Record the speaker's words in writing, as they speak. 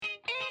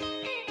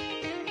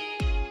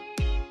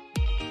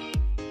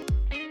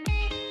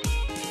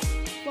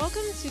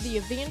Welcome to the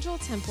Evangel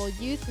Temple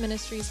Youth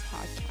Ministries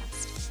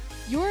podcast.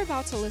 You're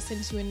about to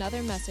listen to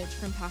another message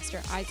from Pastor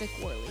Isaac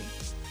Worley.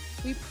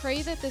 We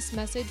pray that this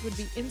message would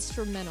be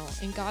instrumental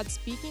in God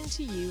speaking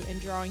to you and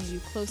drawing you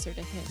closer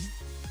to Him.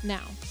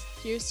 Now,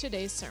 here's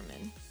today's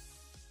sermon.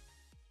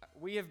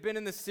 We have been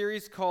in this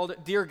series called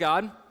Dear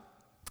God,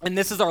 and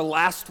this is our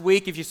last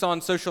week. If you saw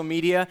on social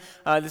media,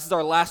 this is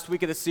our last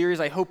week of the series.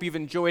 I hope you've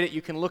enjoyed it.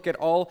 You can look at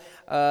all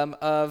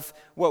of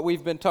what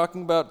we've been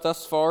talking about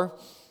thus far.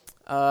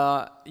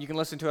 You can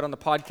listen to it on the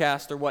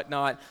podcast or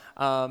whatnot.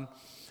 I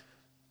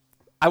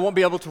won't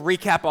be able to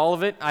recap all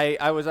of it.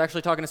 I was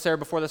actually talking to Sarah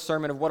before the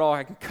sermon of what all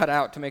I can cut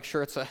out to make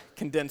sure it's a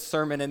condensed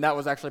sermon, and that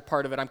was actually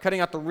part of it. I'm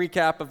cutting out the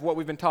recap of what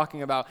we've been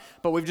talking about,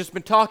 but we've just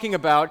been talking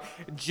about,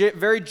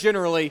 very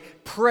generally,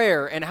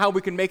 prayer and how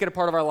we can make it a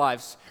part of our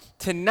lives.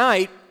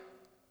 Tonight,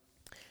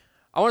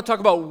 I want to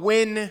talk about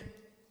when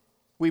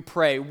we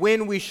pray,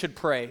 when we should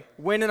pray,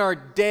 when in our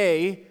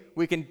day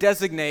we can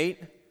designate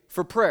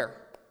for prayer.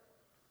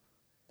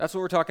 That's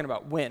what we're talking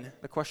about, when,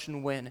 the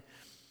question when.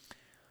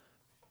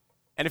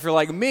 And if you're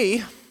like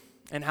me,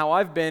 and how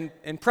I've been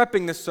in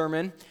prepping this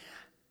sermon,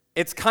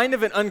 it's kind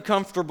of an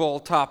uncomfortable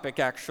topic,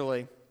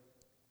 actually.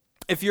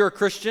 If you're a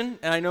Christian,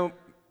 and I know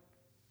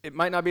it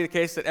might not be the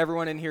case that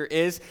everyone in here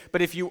is,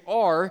 but if you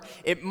are,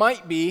 it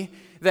might be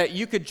that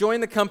you could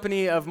join the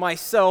company of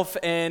myself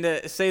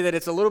and say that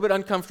it's a little bit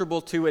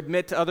uncomfortable to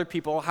admit to other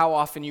people how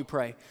often you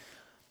pray.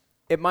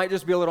 It might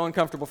just be a little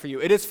uncomfortable for you.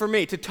 It is for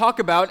me to talk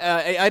about.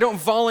 I don't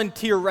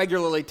volunteer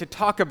regularly to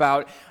talk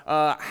about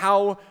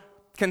how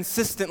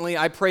consistently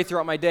I pray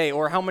throughout my day,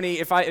 or how many.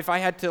 If I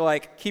had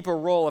to keep a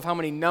roll of how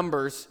many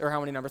minutes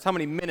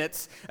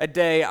a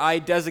day I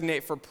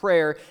designate for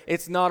prayer,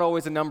 it's not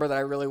always a number that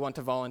I really want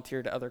to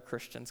volunteer to other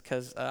Christians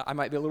because I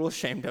might be a little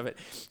ashamed of it.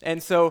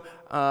 And so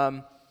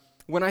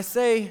when I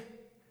say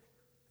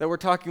that we're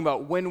talking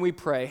about when we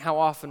pray, how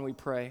often we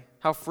pray,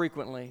 how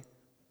frequently,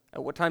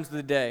 at what times of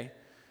the day,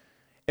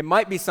 it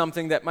might be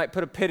something that might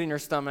put a pit in your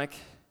stomach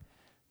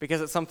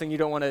because it's something you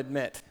don't want to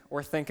admit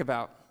or think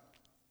about.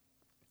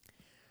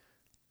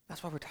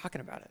 That's why we're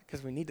talking about it,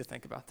 because we need to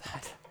think about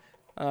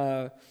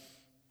that.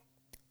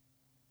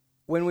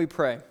 When we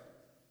pray,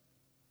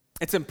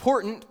 it's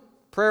important.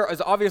 Prayer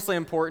is obviously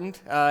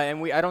important,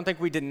 and I don't think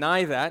we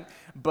deny that,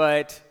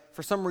 but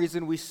for some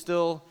reason we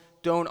still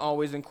don't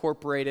always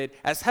incorporate it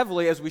as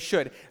heavily as we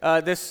should.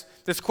 This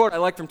quote I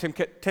like from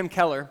Tim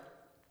Keller.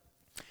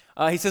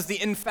 He says,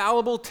 the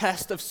infallible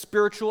test of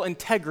spiritual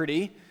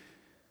integrity,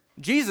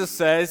 Jesus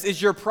says, is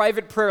your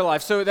private prayer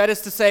life. So that is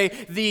to say,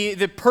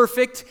 the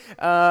perfect,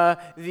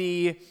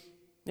 the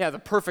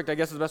perfect, I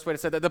guess is the best way to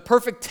say that, the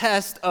perfect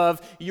test of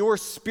your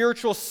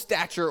spiritual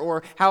stature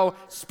or how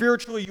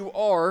spiritual you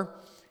are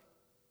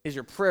is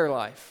your prayer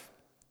life.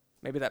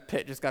 Maybe that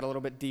pit just got a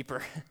little bit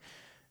deeper,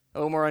 a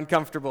little more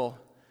uncomfortable,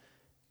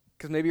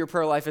 because maybe your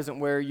prayer life isn't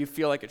where you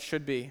feel like it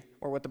should be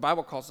or what the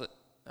Bible calls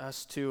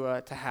us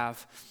to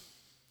have.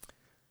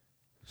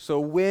 So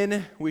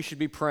when we should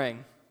be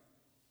praying,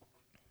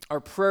 our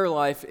prayer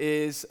life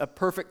is a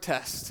perfect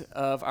test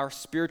of our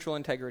spiritual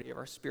integrity, of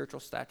our spiritual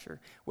stature,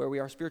 where we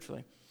are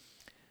spiritually.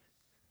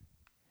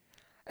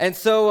 And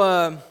so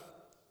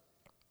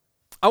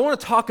I want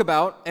to talk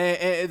about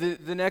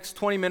the next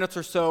 20 minutes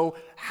or so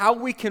how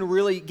we can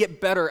really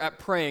get better at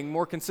praying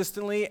more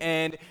consistently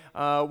and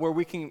where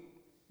we can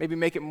maybe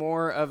make it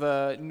more of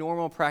a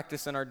normal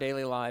practice in our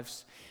daily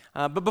lives.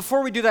 But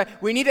before we do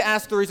that, we need to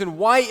ask the reason,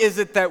 why is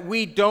it that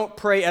we don't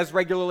pray as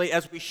regularly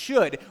as we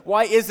should?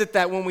 Why is it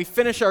that when we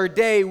finish our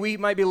day, we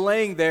might be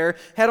laying there,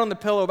 head on the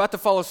pillow, about to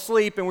fall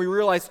asleep, and we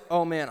realize,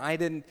 oh man, I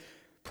didn't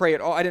pray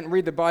at all. I didn't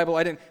read the Bible.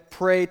 I didn't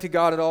pray to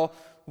God at all.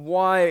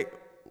 Why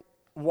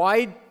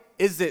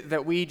is it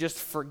that we just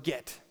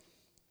forget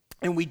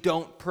and we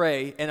don't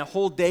pray, and a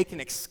whole day can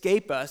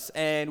escape us,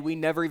 and we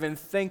never even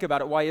think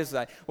about it? Why is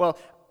that? Well,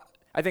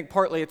 I think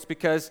partly it's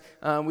because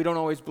we don't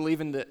always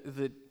believe in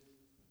the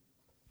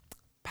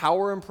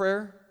power in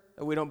prayer.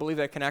 We don't believe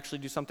that it can actually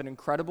do something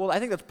incredible. I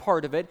think that's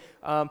part of it.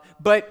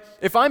 But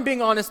if I'm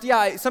being honest,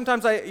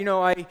 sometimes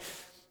I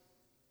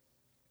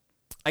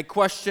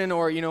question,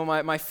 or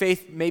my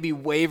faith maybe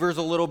wavers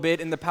a little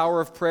bit in the power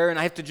of prayer, and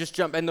I have to just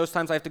jump. And those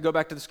times I have to go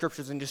back to the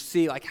scriptures and just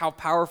see how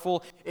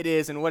powerful it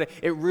is and what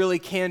it really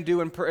can do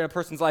in a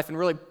person's life, and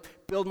really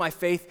build my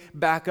faith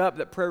back up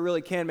that prayer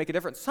really can make a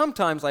difference.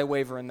 Sometimes I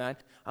waver in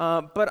that,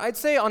 but I'd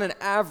say on an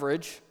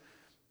average,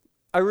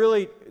 I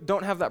really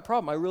don't have that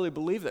problem. I really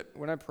believe that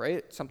when I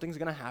pray, something's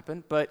going to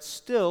happen, but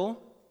still,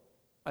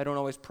 I don't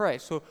always pray.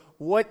 So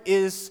what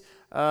is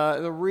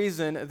the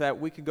reason that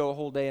we could go a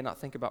whole day and not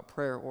think about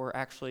prayer or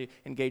actually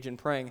engage in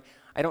praying?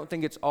 I don't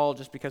think it's all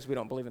just because we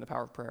don't believe in the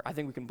power of prayer. I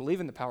think we can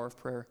believe in the power of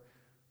prayer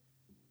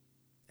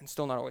and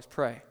still not always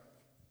pray.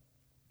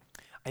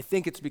 I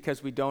think it's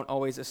because we don't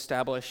always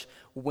establish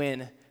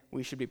when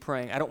we should be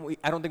praying. I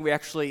don't think we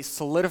actually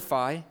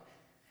solidify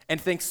and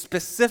think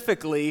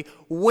specifically,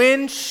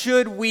 when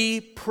should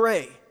we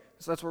pray?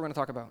 So that's what we're going to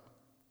talk about.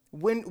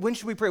 When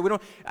should we pray?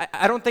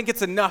 I don't think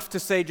it's enough to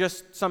say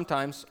just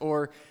sometimes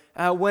or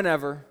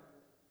whenever.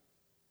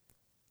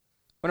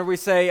 Whenever we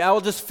say, I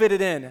will just fit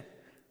it in.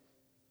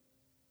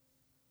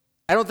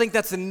 I don't think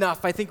that's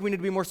enough. I think we need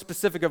to be more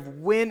specific of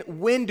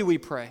when do we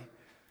pray?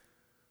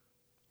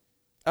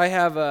 I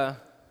have it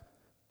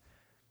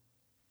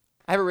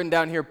written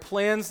down here.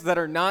 Plans that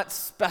are not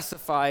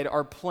specified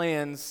are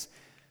plans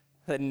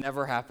that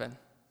never happen.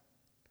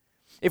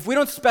 If we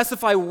don't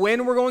specify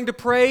when we're going to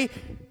pray,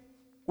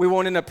 we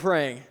won't end up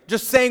praying.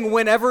 Just saying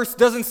whenever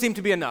doesn't seem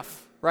to be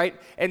enough, right?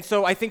 And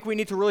so I think we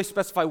need to really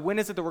specify when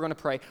is it that we're going to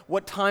pray,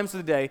 what times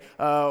of the day,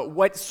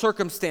 what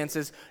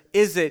circumstances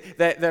is it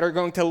that are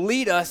going to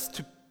lead us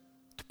to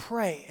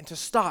pray and to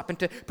stop and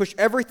to push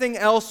everything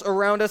else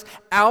around us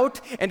out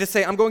and to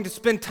say, I'm going to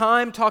spend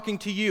time talking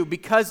to you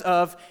because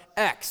of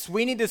X.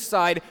 We need to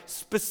decide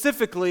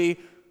specifically,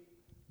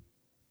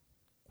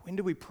 when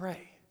do we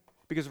pray?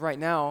 Because right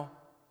now,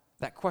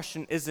 that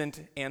question isn't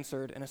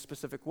answered in a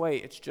specific way.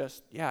 It's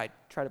just, I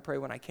try to pray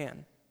when I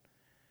can.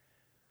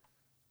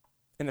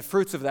 And the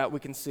fruits of that we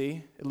can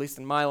see, at least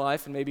in my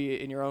life and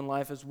maybe in your own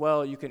life as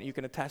well, you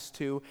can attest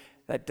to,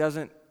 that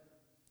doesn't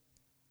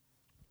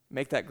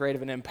make that great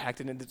of an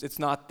impact, and it's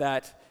not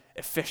that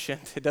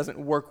efficient. It doesn't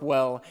work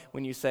well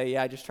when you say,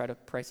 I just try to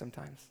pray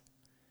sometimes.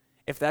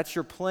 If that's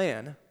your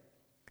plan,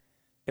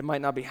 it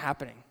might not be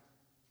happening.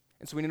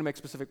 And so we need to make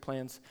specific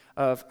plans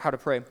of how to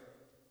pray.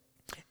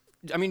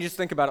 I mean, just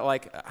think about it,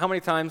 like, how many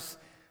times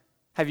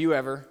have you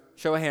ever,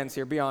 show of hands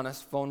here, be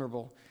honest,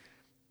 vulnerable,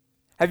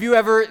 have you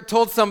ever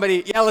told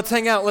somebody, let's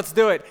hang out, let's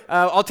do it,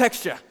 I'll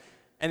text you,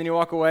 and then you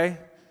walk away,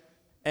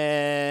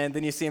 and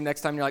then you see him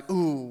next time, and you're like,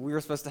 ooh, we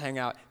were supposed to hang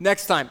out.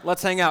 Next time,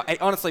 let's hang out. Hey,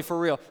 honestly, for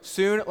real,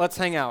 soon, let's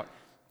hang out.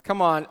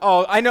 Come on.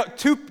 Oh, I know,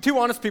 two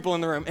honest people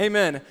in the room.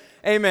 Amen.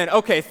 Amen.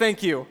 Okay,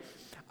 thank you.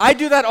 I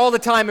do that all the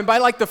time, and by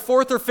like the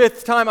fourth or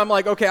fifth time, I'm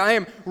like, okay, I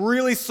am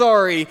really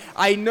sorry.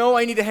 I know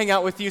I need to hang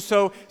out with you,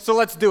 so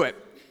let's do it.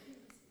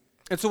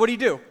 And so what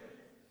do?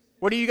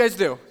 What do you guys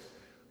do?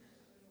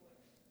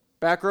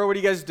 Back row, what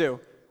do you guys do?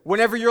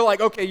 Whenever you're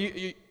like,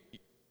 okay,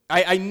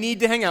 I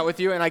need to hang out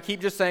with you, and I keep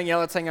just saying,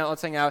 let's hang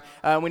out,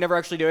 we never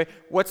actually do it.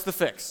 What's the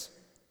fix?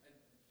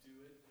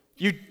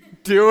 You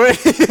do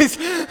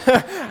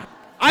it?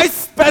 I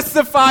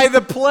specify the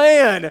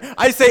plan.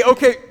 I say,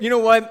 okay, you know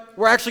what?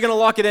 We're actually going to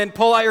lock it in.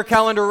 Pull out your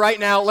calendar right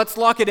now. Let's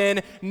lock it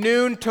in.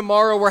 Noon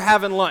tomorrow, we're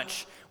having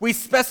lunch. We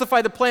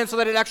specify the plan so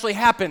that it actually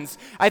happens.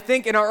 I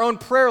think in our own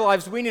prayer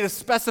lives, we need to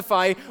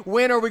specify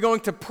when are we going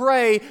to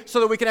pray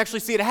so that we can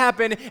actually see it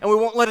happen, and we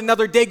won't let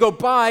another day go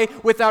by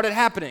without it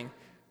happening.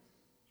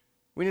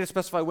 We need to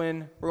specify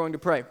when we're going to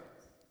pray.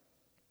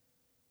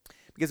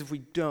 Because if we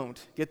don't,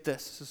 get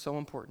this is so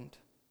important.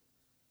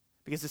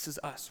 Because this is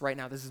us right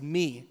now. This is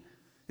me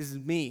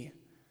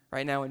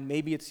right now, and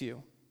maybe it's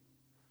you.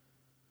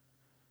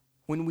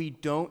 When we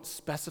don't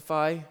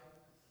specify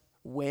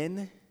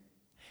when,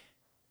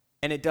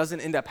 and it doesn't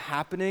end up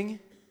happening,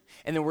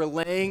 and then we're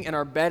laying in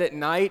our bed at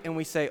night and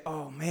we say,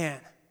 oh man,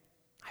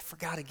 I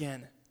forgot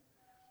again.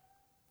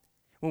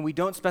 When we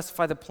don't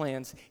specify the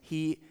plans,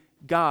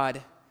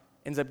 God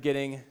ends up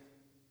getting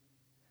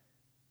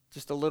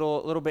just a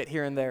little bit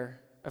here and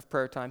there of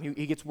prayer time.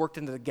 He gets worked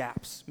into the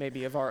gaps,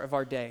 maybe, of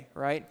our day,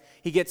 right?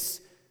 He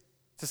gets,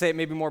 to say it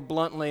maybe more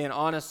bluntly and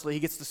honestly, he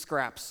gets the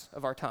scraps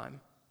of our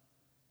time.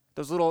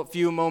 Those little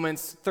few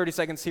moments, 30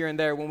 seconds here and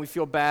there when we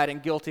feel bad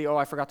and guilty,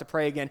 I forgot to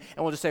pray again,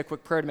 and we'll just say a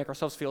quick prayer to make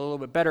ourselves feel a little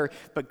bit better.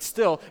 But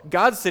still,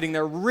 God's sitting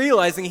there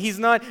realizing he's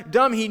not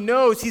dumb. He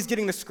knows he's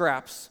getting the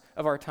scraps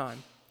of our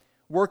time,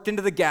 worked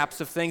into the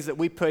gaps of things that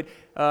we put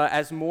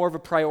as more of a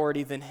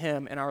priority than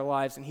him in our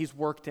lives, and he's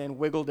worked in,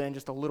 wiggled in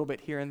just a little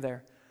bit here and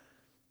there.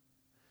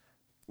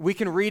 We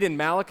can read in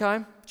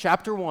Malachi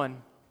chapter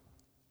 1,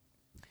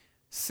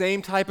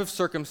 same type of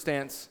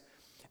circumstance.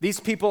 These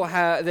people,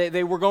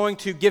 they were going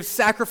to give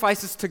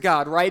sacrifices to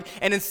God, right?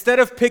 And instead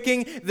of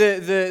picking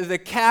the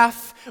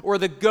calf or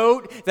the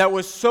goat that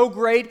was so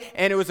great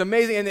and it was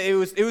amazing, and it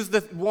was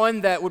the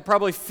one that would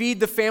probably feed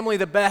the family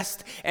the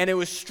best, and it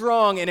was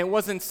strong and it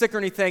wasn't sick or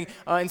anything,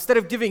 instead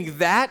of giving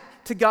that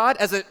to God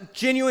as a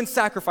genuine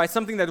sacrifice,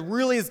 something that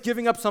really is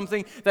giving up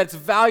something that's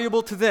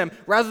valuable to them,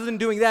 rather than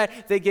doing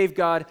that, they gave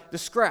God the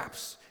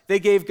scraps. They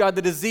gave God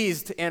the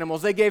diseased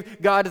animals. They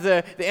gave God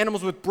the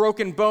animals with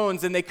broken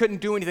bones, and they couldn't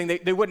do anything.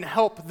 They wouldn't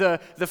help the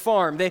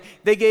farm.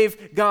 They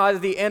gave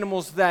God the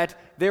animals that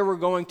they were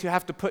going to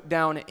have to put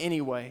down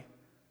anyway.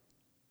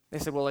 They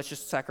said, well, let's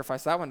just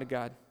sacrifice that one to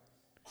God.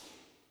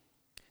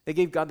 They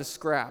gave God the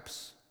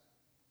scraps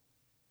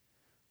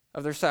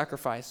of their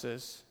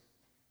sacrifices.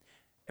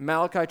 In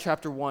Malachi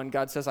chapter 1,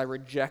 God says, I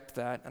reject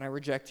that, and I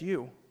reject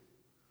you.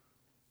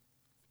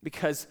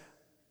 Because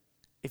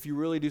if you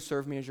really do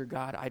serve me as your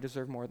God, I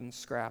deserve more than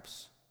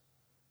scraps.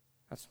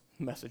 That's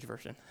the Message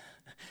version.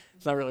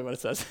 It's not really what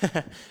it says.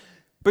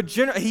 But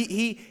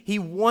he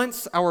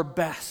wants our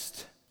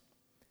best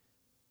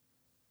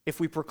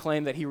if we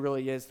proclaim that he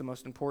really is the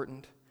most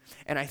important.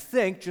 And I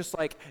think, just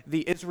like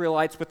the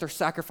Israelites with their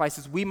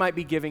sacrifices, we might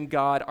be giving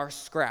God our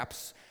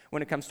scraps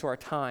when it comes to our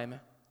time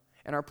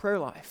and our prayer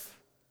life.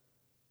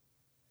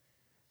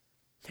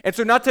 And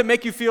so not to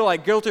make you feel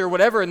like guilty or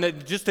whatever,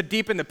 and just to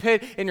deepen the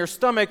pit in your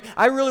stomach,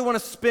 I really want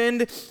to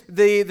spend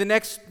the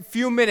next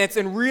few minutes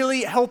in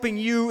really helping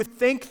you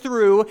think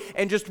through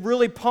and just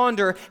really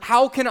ponder,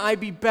 how can I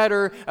be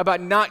better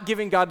about not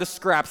giving God the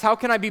scraps? How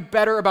can I be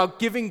better about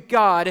giving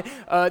God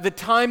the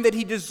time that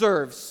he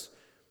deserves?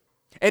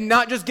 And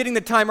not just getting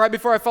the time right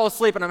before I fall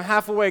asleep and I'm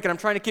half awake and I'm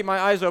trying to keep my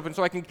eyes open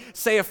so I can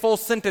say a full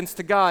sentence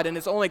to God and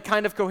it's only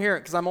kind of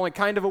coherent because I'm only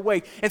kind of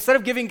awake. Instead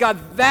of giving God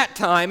that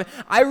time,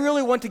 I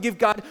really want to give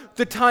God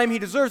the time he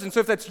deserves. And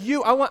so if that's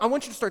you, I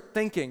want you to start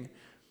thinking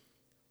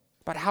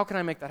about, how can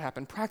I make that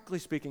happen? Practically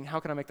speaking, how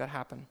can I make that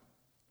happen?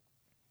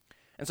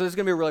 And so this is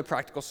going to be a really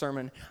practical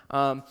sermon.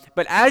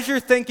 But as you're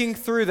thinking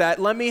through that,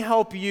 let me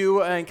help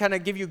you and kind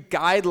of give you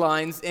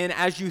guidelines. And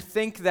as you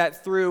think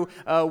that through,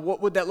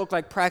 what would that look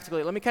like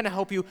practically? Let me kind of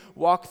help you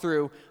walk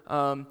through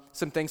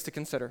some things to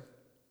consider.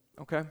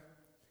 Okay?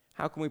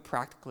 How can we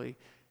practically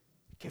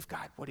give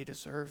God what he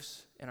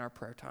deserves in our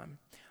prayer time?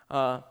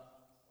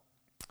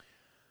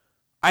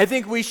 I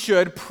think we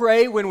should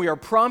pray when we are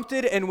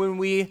prompted and when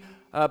we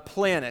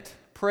plan it.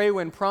 Pray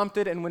when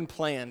prompted and when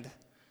planned.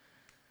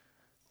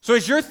 So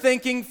as you're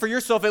thinking for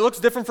yourself, it looks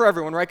different for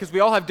everyone, right? Because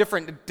we all have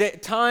different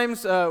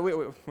times. We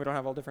don't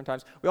have all different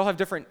times. We all have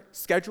different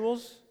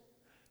schedules.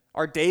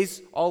 Our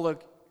days all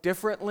look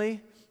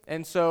differently.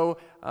 And so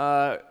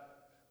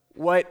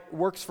what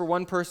works for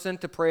one person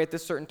to pray at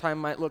this certain time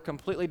might look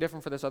completely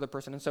different for this other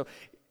person. And so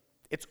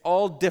it's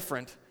all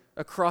different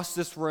across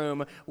this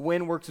room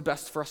when works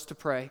best for us to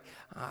pray.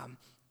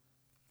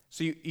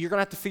 So you're going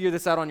to have to figure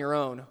this out on your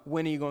own.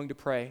 When are you going to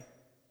pray?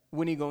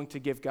 When are you going to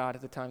give God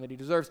at the time that he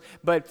deserves?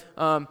 But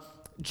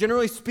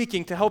generally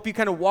speaking, to help you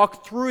kind of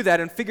walk through that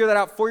and figure that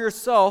out for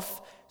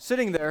yourself,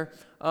 sitting there,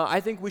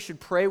 I think we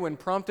should pray when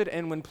prompted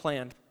and when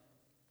planned.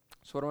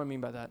 So what do I mean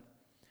by that?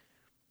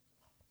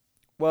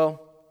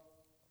 Well,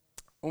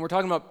 when we're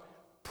talking about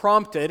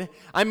prompted,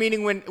 I'm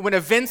meaning when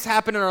events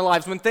happen in our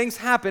lives, when things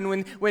happen,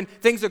 when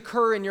things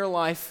occur in your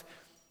life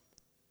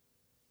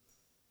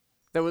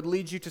that would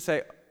lead you to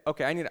say,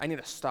 okay, I need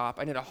to stop.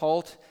 I need to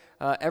halt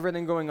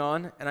everything going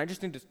on, and I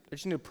just need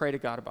to pray to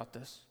God about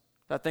this.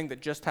 That thing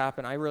that just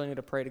happened, I really need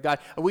to pray to God.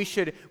 We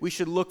should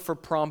look for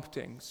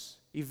promptings,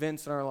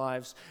 events in our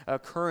lives,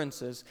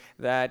 occurrences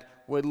that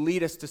would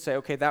lead us to say,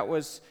 okay, that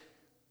was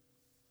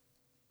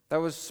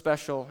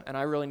special, and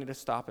I really need to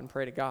stop and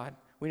pray to God.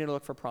 We need to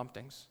look for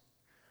promptings.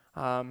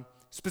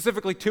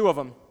 Specifically, two of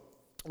them.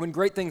 When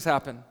great things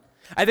happen.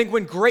 I think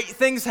when great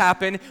things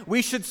happen,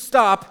 we should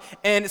stop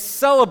and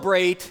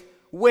celebrate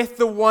with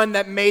the one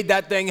that made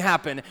that thing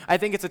happen. I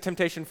think it's a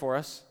temptation for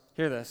us.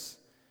 Hear this.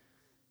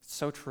 It's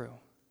so true.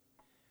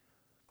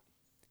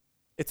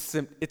 It's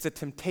a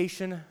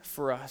temptation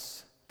for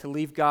us to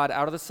leave God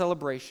out of the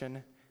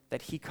celebration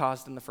that he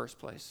caused in the first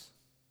place.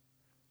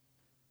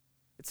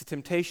 It's a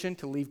temptation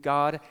to leave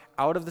God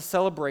out of the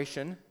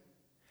celebration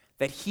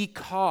that he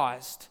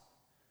caused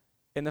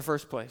in the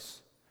first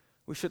place.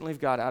 We shouldn't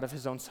leave God out of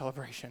his own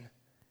celebration.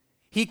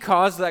 He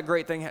caused that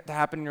great thing to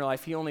happen in your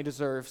life. He only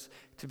deserves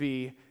to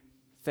be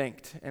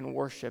thanked and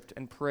worshiped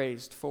and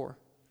praised for.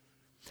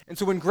 And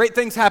so when great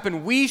things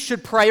happen, we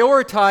should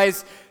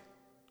prioritize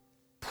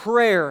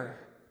prayer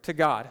to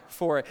God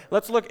for it.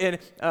 Let's look in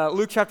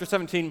Luke chapter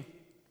 17.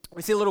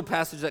 We see a little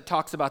passage that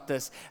talks about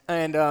this.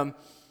 And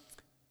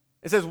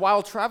it says,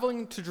 while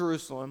traveling to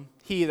Jerusalem,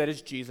 he, that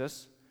is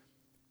Jesus,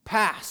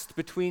 passed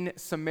between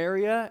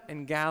Samaria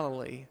and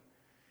Galilee.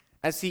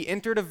 As he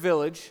entered a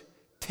village,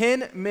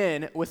 10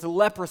 men with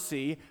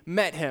leprosy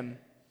met him.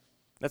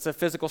 That's a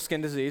physical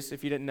skin disease,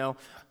 if you didn't know.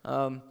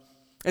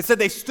 It said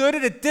they stood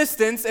at a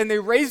distance and they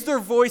raised their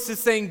voices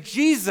saying,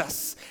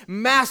 Jesus,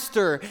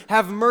 Master,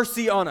 have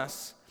mercy on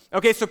us.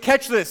 Okay, so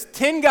catch this.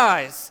 10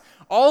 guys,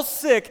 all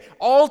sick,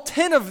 all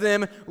 10 of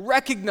them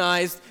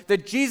recognized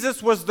that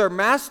Jesus was their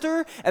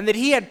master and that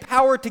he had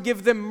power to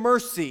give them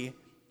mercy.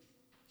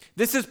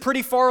 This is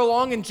pretty far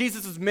along in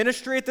Jesus'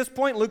 ministry at this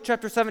point, Luke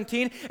chapter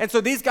 17. And so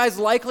these guys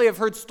likely have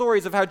heard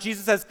stories of how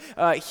Jesus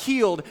has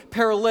healed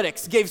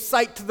paralytics, gave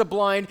sight to the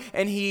blind,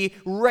 and he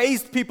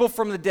raised people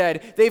from the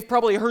dead. They've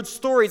probably heard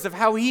stories of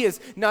how he has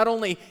not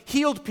only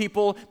healed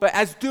people, but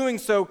as doing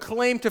so,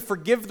 claimed to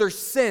forgive their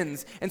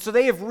sins. And so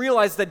they have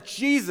realized that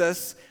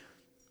Jesus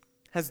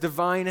has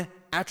divine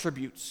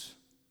attributes,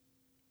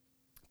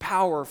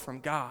 power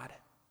from God.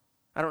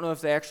 I don't know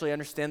if they actually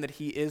understand that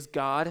he is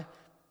God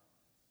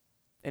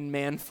in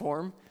man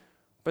form,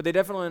 but they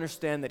definitely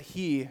understand that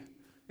he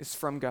is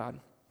from God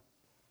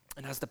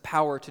and has the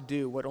power to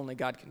do what only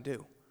God can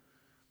do.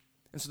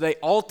 And so they,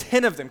 all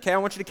 10 of them, okay, I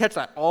want you to catch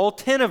that, all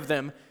 10 of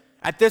them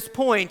at this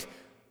point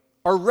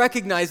are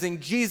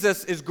recognizing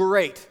Jesus is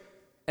great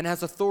and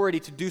has authority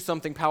to do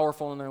something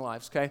powerful in their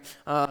lives, okay?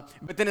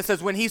 But then it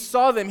says, when he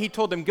saw them, he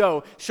told them,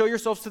 go, show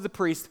yourselves to the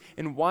priest,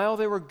 and while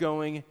they were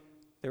going,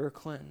 they were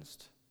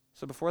cleansed.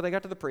 So before they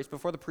got to the priest,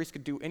 before the priest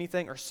could do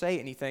anything or say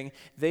anything,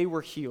 they were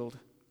healed.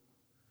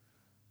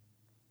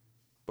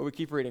 But we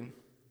keep reading.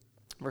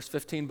 Verse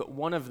 15, but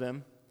one of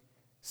them,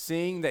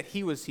 seeing that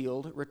he was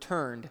healed,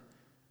 returned,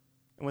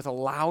 and with a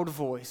loud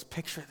voice,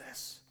 picture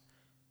this,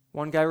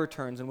 One guy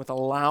returns, and with a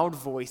loud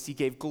voice, he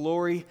gave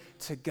glory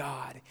to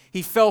God.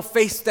 He fell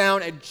face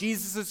down at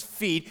Jesus'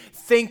 feet,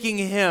 thanking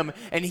him,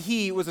 and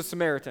he was a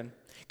Samaritan.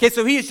 Okay,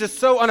 so he is just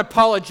so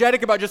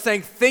unapologetic about just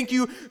saying, thank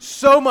you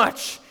so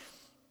much.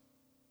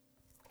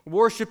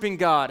 Worshiping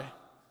God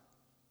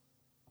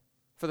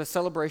for the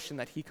celebration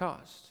that he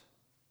caused,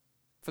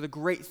 for the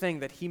great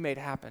thing that he made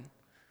happen.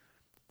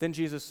 Then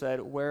Jesus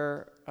said,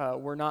 were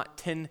not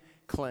 10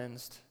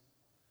 cleansed?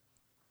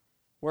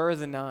 Where are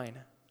the 9?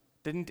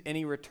 Didn't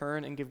any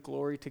return and give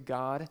glory to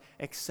God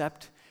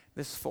except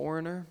this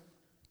foreigner?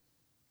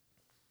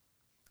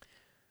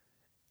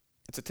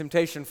 It's a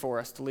temptation for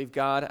us to leave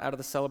God out of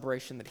the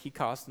celebration that he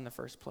caused in the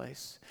first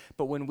place.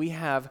 But when we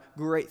have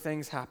great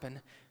things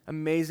happen,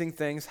 amazing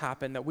things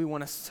happen that we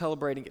want to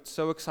celebrate and get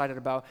so excited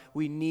about,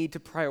 we need to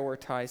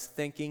prioritize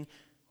thanking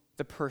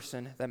the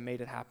person that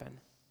made it happen.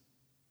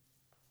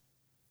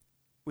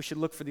 We should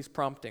look for these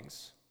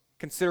promptings.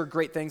 Consider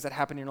great things that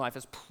happen in your life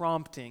as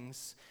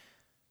promptings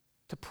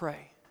to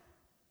pray.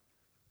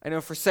 I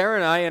know for Sarah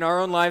and I, in our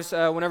own lives,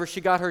 whenever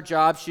she got her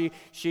job,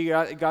 she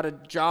got a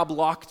job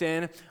locked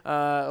in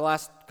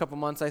last couple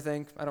months, I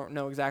think. I don't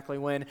know exactly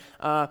when.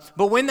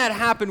 But when that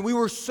happened, we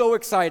were so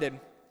excited.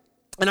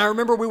 And I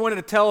remember we wanted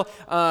to tell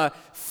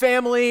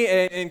family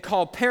and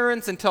call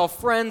parents and tell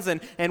friends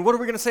and what are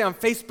we going to say on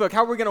Facebook?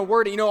 How are we going to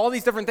word it? All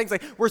these different things.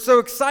 Like, we're so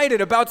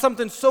excited about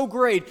something so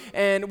great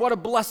and what a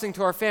blessing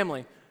to our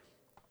family.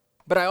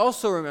 But I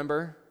also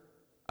remember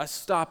us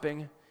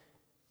stopping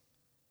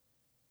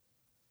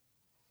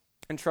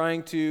and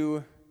trying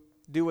to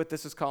do what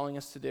this is calling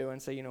us to do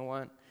and say, you know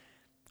what?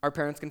 Our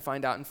parents can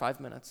find out in 5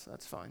 minutes.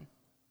 That's fine.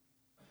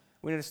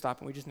 We need to stop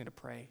and we just need to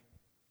pray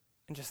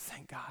and just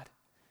thank God.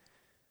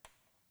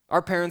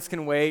 Our parents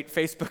can wait.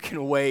 Facebook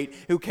can wait.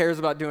 Who cares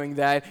about doing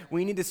that?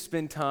 We need to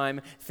spend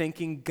time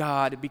thanking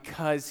God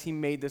because he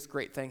made this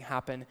great thing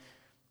happen.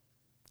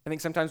 I think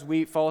sometimes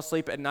we fall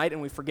asleep at night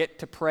and we forget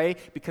to pray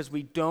because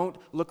we don't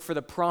look for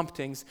the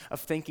promptings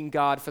of thanking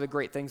God for the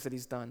great things that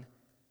he's done.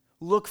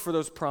 Look for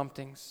those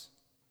promptings.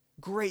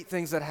 Great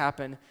things that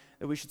happen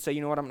that we should say,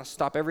 you know what, I'm going to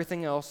stop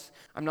everything else.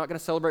 I'm not going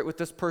to celebrate with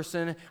this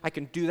person. I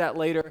can do that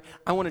later.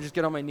 I want to just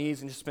get on my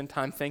knees and just spend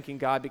time thanking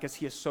God because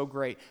he is so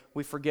great.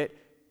 We forget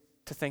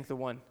to thank the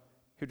one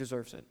who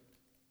deserves it.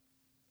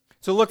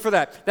 So look for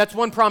that. That's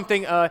one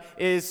prompting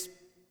is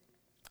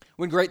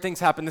when great things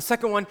happen. The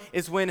second one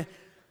is when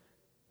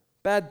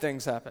bad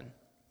things happen.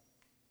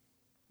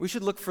 We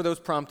should look for those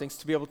promptings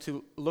to be able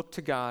to look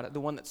to God,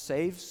 the one that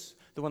saves,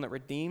 the one that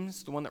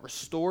redeems, the one that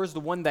restores, the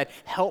one that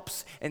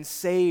helps and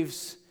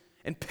saves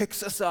and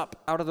picks us up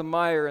out of the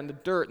mire and the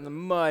dirt and the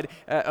mud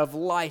of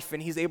life,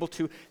 and he's able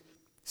to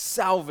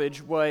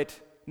salvage what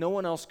no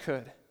one else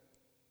could.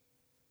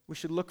 We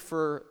should look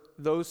for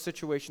those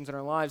situations in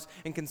our lives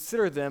and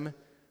consider them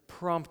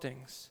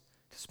promptings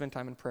to spend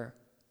time in prayer.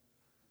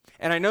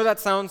 And I know that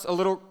sounds a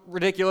little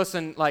ridiculous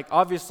and like,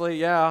 obviously,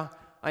 yeah,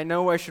 I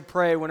know I should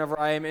pray whenever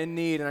I am in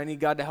need and I need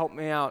God to help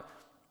me out.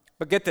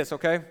 But get this,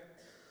 okay?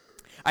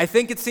 I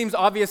think it seems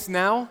obvious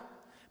now,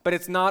 but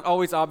it's not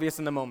always obvious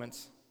in the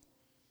moments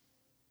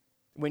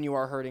when you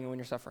are hurting and when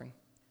you're suffering.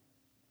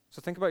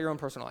 So think about your own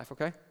personal life,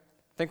 okay?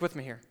 Think with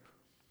me here.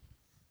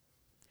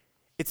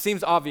 It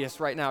seems obvious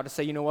right now to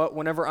say, you know what,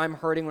 whenever I'm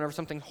hurting, whenever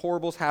something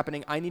horrible is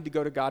happening, I need to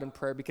go to God in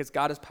prayer because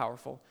God is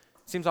powerful.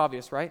 It seems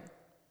obvious, right?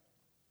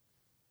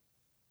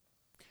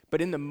 But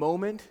in the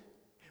moment,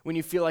 when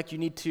you feel like you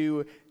need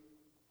to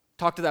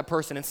talk to that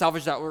person and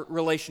salvage that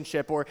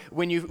relationship, or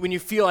when you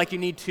feel like you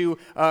need to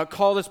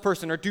call this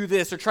person or do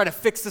this or try to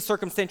fix the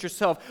circumstance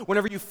yourself,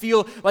 whenever you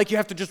feel like you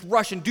have to just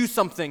rush and do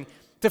something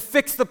to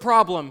fix the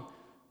problem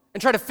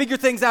and try to figure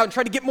things out and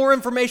try to get more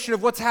information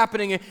of what's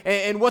happening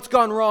and what's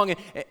gone wrong,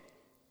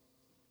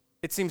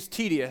 it seems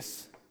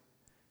tedious.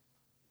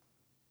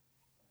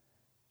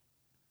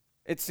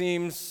 It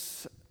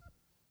seems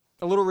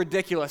a little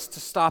ridiculous to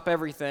stop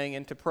everything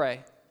and to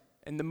pray.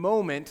 In the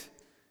moment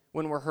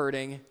when we're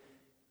hurting,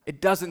 it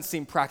doesn't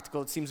seem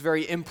practical. It seems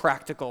very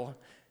impractical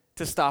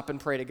to stop and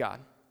pray to God.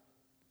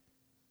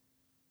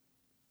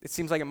 It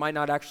seems like it might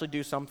not actually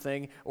do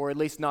something, or at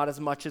least not as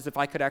much as if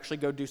I could actually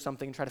go do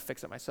something and try to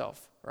fix it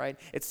myself, right?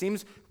 It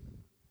seems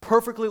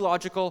perfectly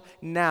logical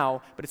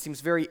now, but it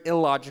seems very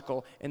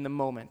illogical in the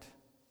moment.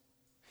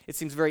 It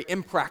seems very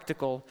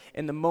impractical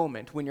in the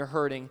moment when you're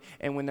hurting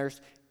and when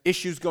there's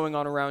issues going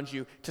on around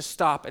you to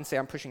stop and say,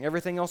 I'm pushing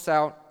everything else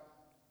out.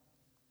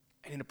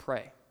 I need to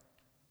pray.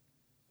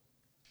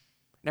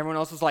 And everyone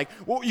else is like,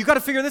 well, you got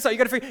to figure this out.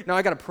 No,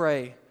 I got to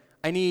pray.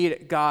 I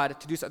need God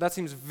to do so. That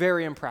seems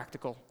very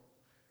impractical,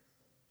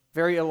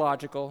 very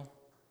illogical,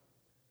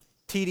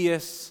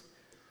 tedious.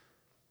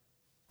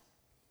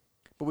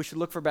 But we should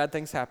look for bad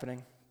things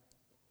happening.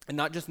 And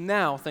not just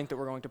now think that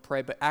we're going to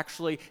pray, but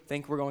actually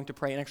think we're going to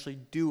pray and actually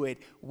do it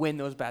when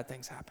those bad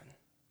things happen.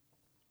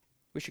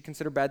 We should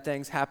consider bad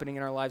things happening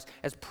in our lives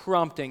as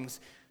promptings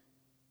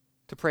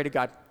to pray to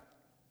God.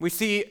 We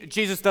see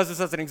Jesus does this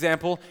as an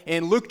example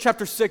in Luke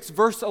chapter 6,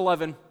 verse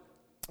 11.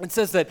 It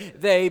says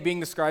that they, being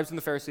the scribes and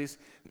the Pharisees,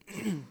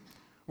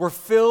 were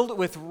filled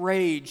with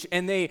rage,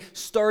 and they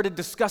started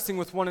discussing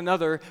with one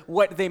another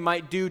what they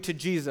might do to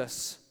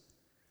Jesus.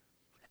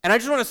 And I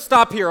just want to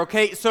stop here,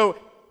 okay? So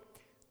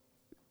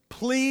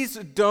please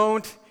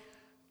don't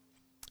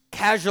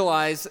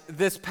casualize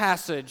this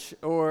passage,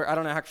 or I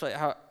don't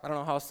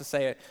know how else to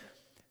say it.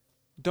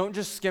 Don't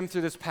just skim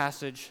through this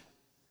passage.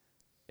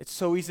 It's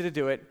so easy to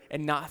do it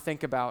and not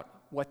think about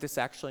what this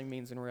actually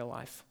means in real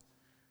life.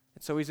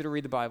 It's so easy to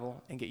read the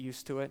Bible and get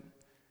used to it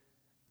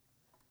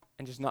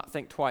and just not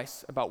think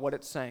twice about what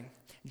it's saying.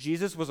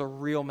 Jesus was a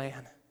real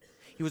man.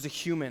 He was a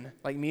human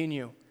like me and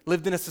you,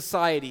 lived in a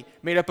society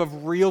made up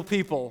of real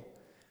people,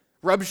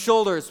 rubbed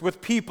shoulders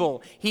with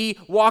people. He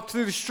walked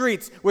through the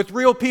streets with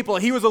real people.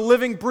 He was a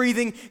living,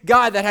 breathing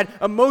guy that had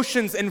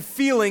emotions and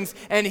feelings,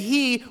 and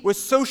he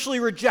was socially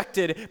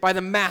rejected by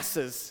the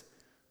masses.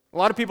 A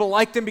lot of people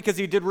liked him because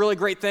he did really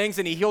great things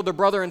and he healed their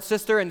brother and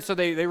sister, and so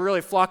they really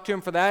flocked to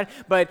him for that.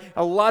 But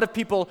a lot of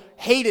people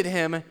hated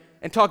him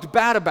and talked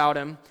bad about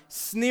him,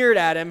 sneered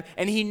at him,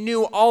 and he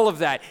knew all of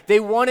that. They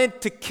wanted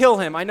to kill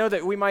him. I know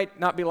that we might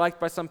not be liked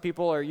by some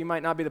people, or you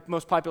might not be the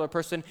most popular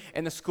person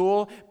in the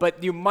school,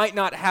 but you might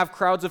not have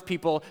crowds of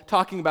people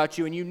talking about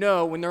you, and you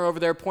know when they're over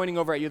there pointing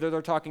over at you,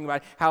 they're talking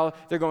about how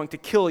they're going to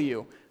kill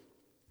you,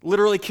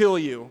 literally kill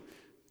you.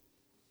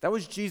 That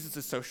was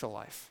Jesus' social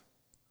life.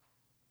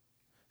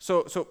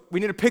 So we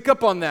need to pick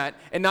up on that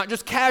and not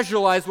just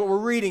casualize what we're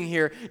reading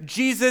here.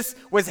 Jesus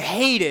was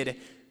hated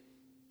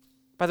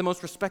by the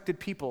most respected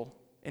people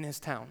in his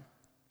town.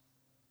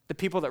 The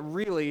people that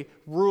really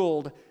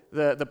ruled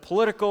the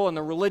political and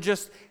the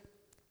religious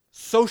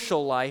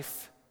social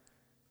life.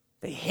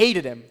 They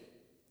hated him,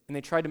 and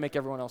they tried to make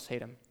everyone else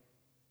hate him.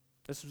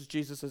 This was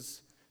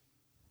Jesus'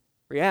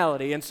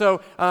 reality. And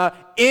so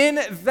in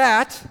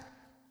that,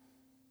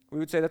 we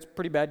would say that's a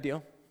pretty bad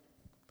deal.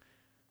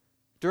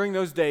 During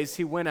those days,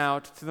 he went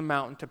out to the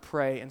mountain to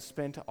pray and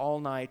spent all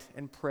night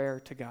in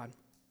prayer to God.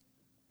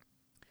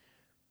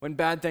 When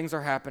bad things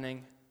are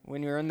happening,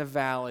 when you're in the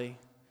valley,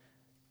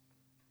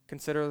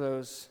 consider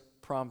those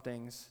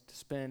promptings to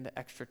spend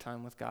extra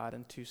time with God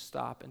and to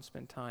stop and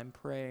spend time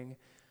praying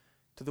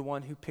to the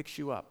one who picks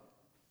you up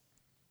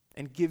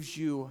and gives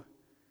you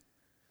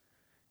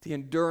the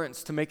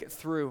endurance to make it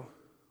through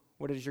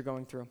what it is you're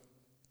going through.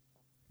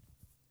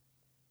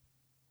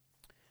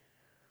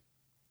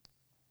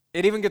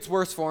 It even gets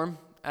worse for him.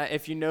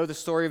 If you know the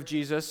story of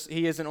Jesus,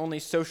 he isn't only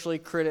socially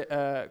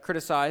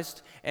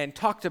criticized and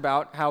talked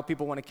about how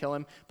people want to kill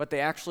him, but they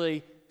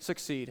actually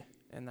succeed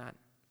in that.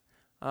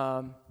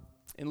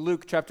 In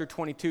Luke chapter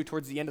 22,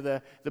 towards the end of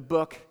the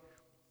book,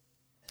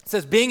 it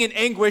says, being in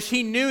anguish,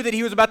 he knew that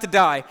he was about to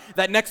die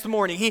that next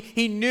morning.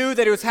 He knew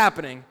that it was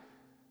happening.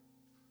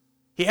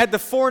 He had the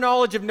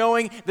foreknowledge of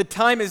knowing the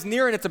time is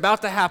near and it's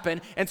about to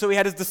happen, and so he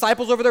had his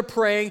disciples over there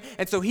praying,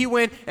 and so he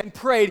went and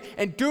prayed,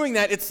 and doing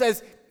that, it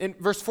says in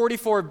verse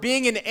 44,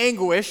 being in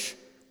anguish,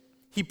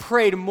 he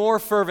prayed more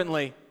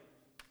fervently.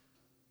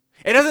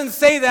 It doesn't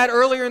say that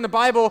earlier in the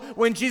Bible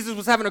when Jesus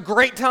was having a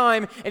great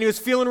time and he was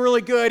feeling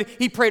really good,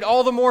 he prayed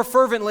all the more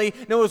fervently.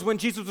 No, it was when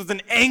Jesus was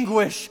in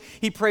anguish,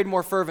 he prayed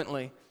more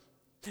fervently.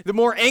 The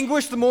more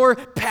anguish, the more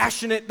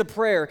passionate the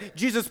prayer.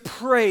 Jesus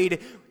prayed,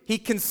 he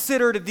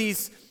considered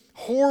these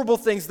horrible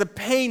things, the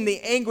pain,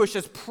 the anguish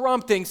as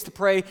promptings to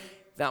pray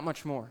that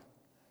much more.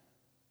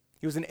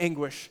 He was in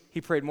anguish. He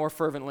prayed more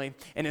fervently,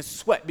 and his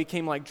sweat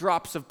became like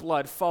drops of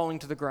blood falling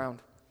to the ground.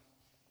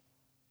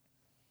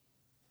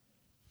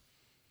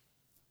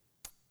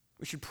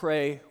 We should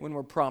pray when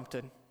we're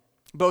prompted.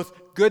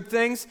 Both good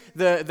things,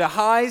 the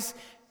highs,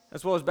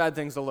 as well as bad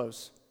things, the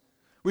lows.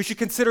 We should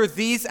consider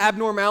these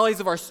abnormalities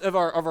of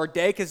our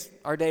day, because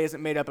our day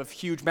isn't made up of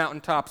huge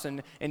mountaintops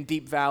and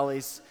deep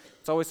valleys.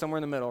 It's always somewhere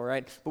in the middle,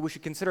 right? But we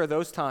should consider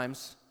those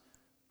times,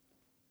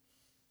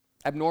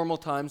 abnormal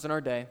times in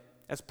our day,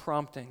 as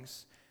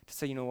promptings to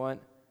say, you know what?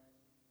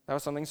 That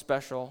was something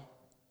special.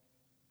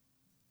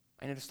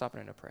 I need to stop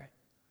and I need to pray.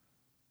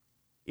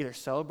 Either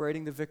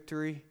celebrating the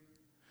victory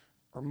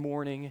or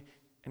mourning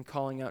and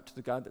calling out to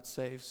the God that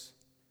saves.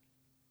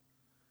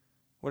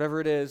 Whatever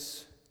it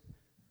is,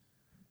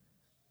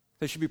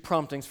 there should be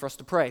promptings for us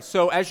to pray.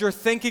 So as you're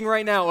thinking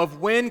right now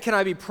of when can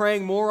I be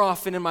praying more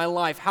often in my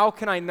life, how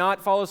can I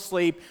not fall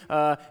asleep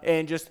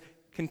and just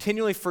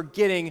continually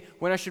forgetting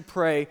when I should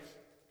pray,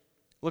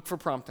 look for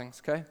promptings,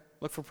 okay?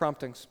 Look for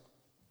promptings.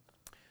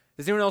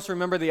 Does anyone else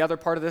remember the other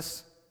part of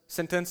this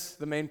sentence,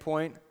 the main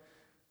point?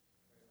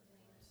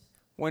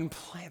 When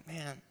planned,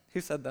 man, who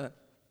said that?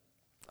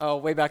 Oh,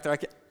 way back there,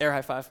 air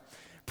high five.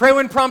 Pray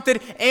when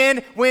prompted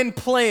and when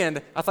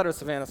planned. I thought it was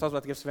Savannah, so I was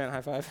about to give Savannah a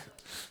high five.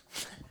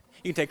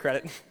 You can take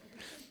credit.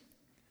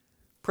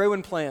 Pray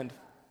when planned.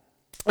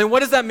 And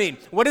what does that mean?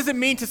 What does it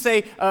mean to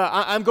say,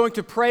 I'm going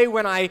to pray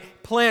when I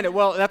plan it?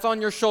 Well, that's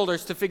on your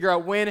shoulders to figure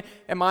out when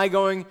am I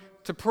going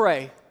to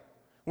pray.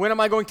 When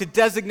am I going to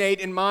designate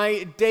in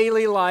my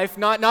daily life,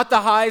 not the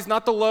highs,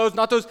 not the lows,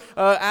 not those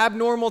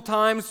abnormal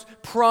times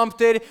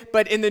prompted,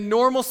 but in the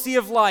normalcy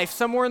of life,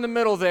 somewhere in the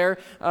middle there,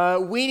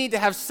 we need to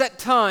have set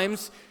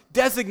times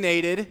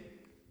designated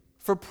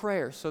for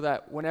prayer, so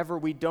that whenever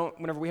we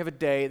have a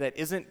day that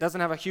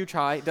doesn't have a huge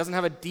high, doesn't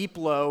have a deep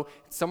low,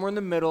 somewhere in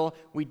the middle,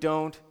 we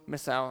don't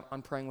miss out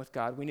on praying with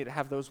God. We need to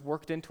have those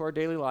worked into our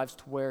daily lives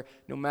to where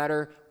no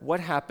matter what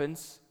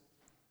happens,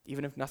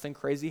 even if nothing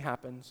crazy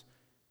happens,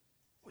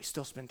 we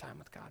still spend time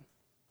with God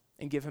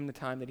and give him the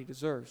time that he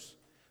deserves.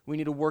 We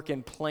need to work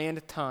in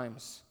planned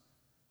times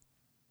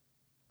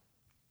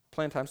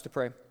to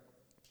pray.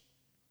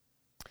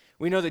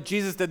 We know that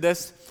Jesus did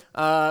this.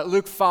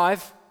 Luke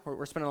 5.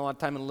 We're spending a lot of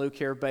time in Luke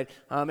here, but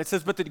it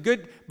says, but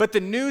the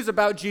news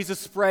about Jesus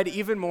spread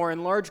even more,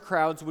 and large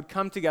crowds would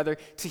come together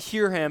to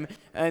hear him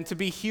and to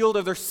be healed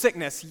of their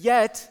sickness.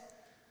 Yet,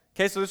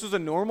 okay, so this was a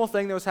normal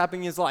thing that was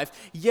happening in his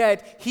life,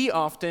 yet he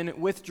often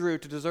withdrew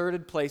to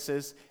deserted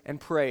places and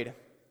prayed.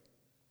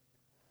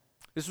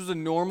 This was a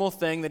normal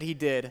thing that he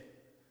did.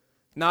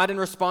 Not in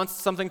response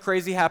to something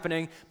crazy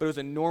happening, but it was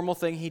a normal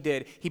thing he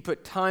did. He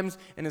put times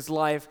in his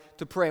life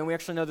to pray. And we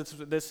actually know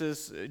that this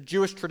is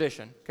Jewish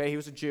tradition. Okay, he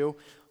was a Jew.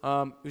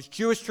 It was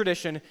Jewish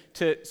tradition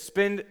to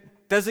spend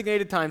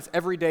designated times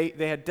every day.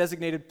 They had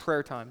designated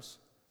prayer times.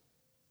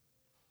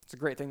 It's a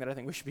great thing that I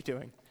think we should be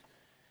doing.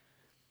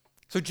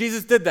 So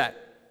Jesus did that.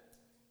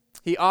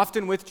 He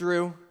often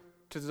withdrew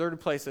to deserted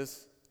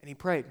places, and he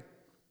prayed.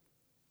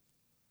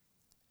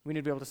 We need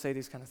to be able to say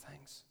these kind of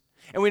things.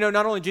 And we know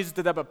not only Jesus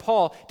did that, but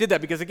Paul did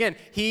that because, again,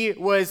 he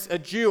was a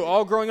Jew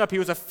all growing up. He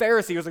was a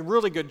Pharisee. He was a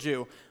really good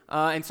Jew.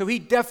 And so he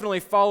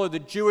definitely followed the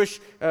Jewish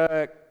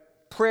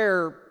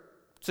prayer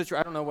situation.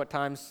 I don't know what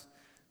times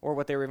or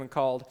what they were even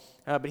called,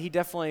 but he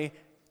definitely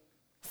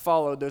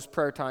followed those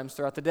prayer times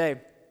throughout the day.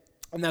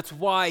 And that's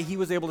why he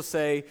was able to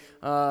say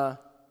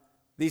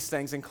these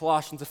things in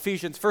Colossians,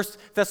 Ephesians. 1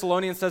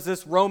 Thessalonians says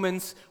this.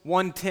 Romans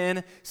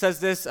 1:10 says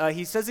this.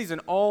 He says these in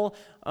all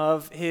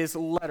of his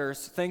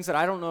letters, things that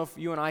I don't know if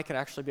you and I could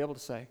actually be able to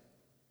say.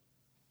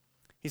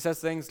 He says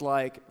things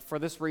like, for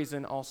this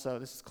reason also,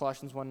 this is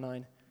Colossians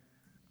 1:9,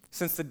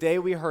 since the day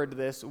we heard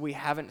this, we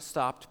haven't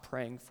stopped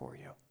praying for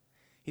you.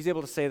 He's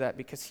able to say that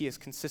because he is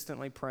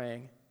consistently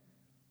praying,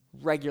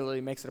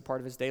 regularly makes it a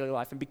part of his daily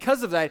life. And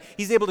because of that,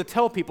 he's able to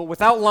tell people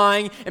without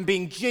lying and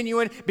being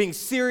genuine, being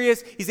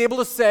serious, he's able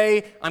to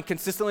say, I'm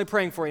consistently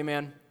praying for you,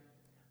 man.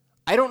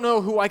 I don't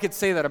know who I could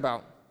say that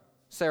about.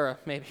 Sarah,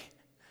 maybe.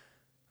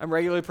 I'm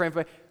regularly praying for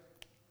you.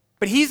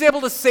 But he's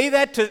able to say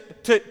that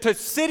to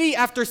city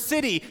after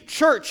city,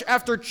 church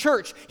after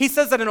church. He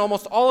says that in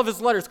almost all of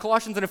his letters.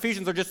 Colossians and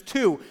Ephesians are just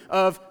two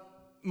of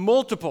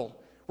multiple,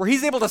 where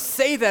he's able to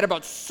say that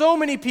about so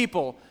many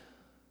people.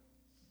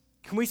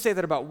 Can we say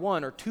that about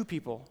one or two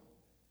people?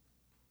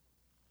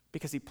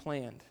 Because he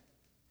planned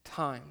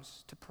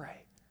times to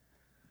pray.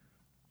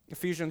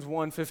 Ephesians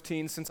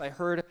 1:15, since I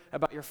heard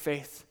about your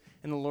faith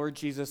in the Lord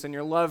Jesus and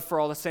your love for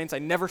all the saints, I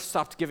never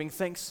stopped giving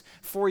thanks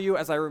for you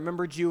as I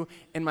remembered you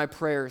in my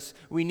prayers.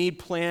 We need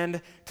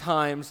planned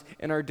times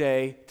in our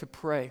day to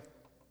pray.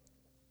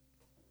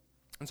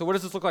 And so what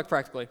does this look like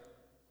practically?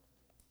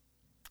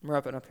 I'm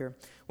wrapping up here.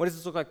 What does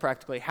this look like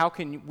practically? How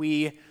can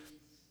we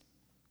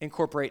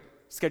incorporate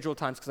scheduled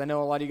times? Because I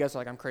know a lot of you guys are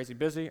like, I'm crazy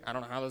busy. I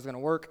don't know how this is going to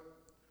work.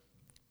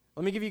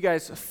 Let me give you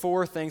guys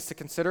 4 things to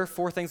consider,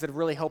 4 things that have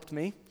really helped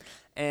me,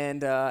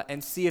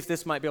 and see if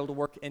this might be able to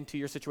work into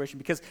your situation.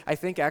 Because I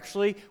think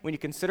actually, when you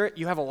consider it,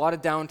 you have a lot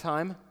of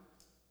downtime,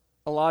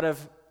 a lot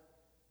of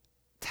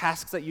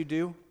tasks that you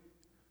do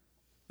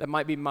that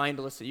might be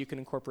mindless that you can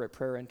incorporate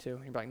prayer into.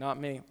 You're like, not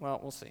me. Well,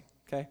 we'll see,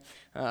 okay?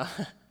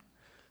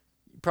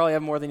 You probably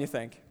have more than you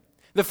think.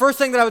 The first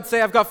thing that I would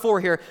say, I've got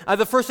 4 here.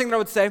 The first thing that I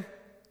would say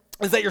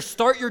is that you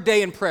start your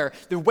day in prayer.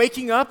 That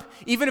waking up,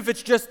 even if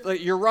it's just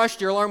you're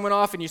rushed, your alarm went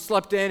off and you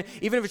slept in,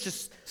 even if it's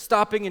just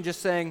stopping and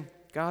just saying,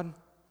 God,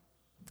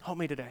 help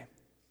me today.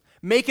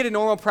 Make it a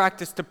normal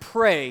practice to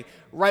pray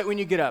right when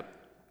you get up.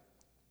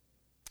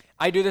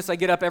 I do this. I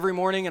get up every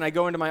morning and I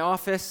go into my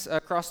office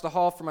across the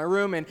hall from my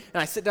room and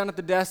I sit down at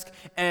the desk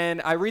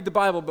and I read the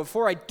Bible.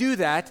 Before I do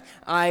that,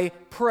 I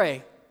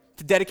pray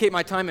to dedicate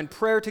my time in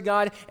prayer to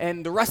God,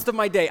 and the rest of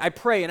my day I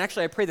pray, and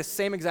actually I pray the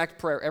same exact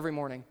prayer every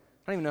morning.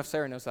 I don't even know if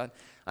Sarah knows that.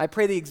 I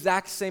pray the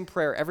exact same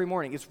prayer every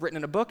morning. It's written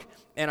in a book,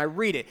 and I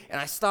read it, and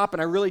I stop,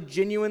 and I really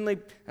genuinely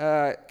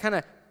kind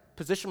of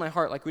position my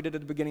heart like we did at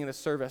the beginning of the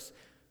service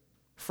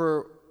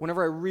for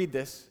whenever I read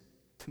this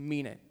to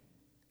mean it.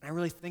 And I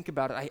really think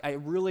about it. I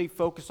really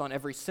focus on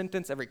every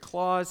sentence, every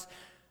clause,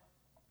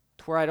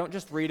 to where I don't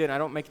just read it, and I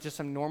don't make it just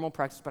some normal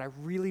practice, but I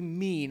really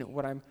mean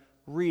what I'm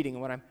reading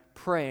and what I'm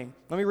praying.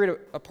 Let me read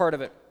a part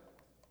of it.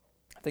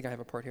 I think I have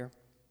a part here.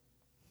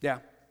 Yeah.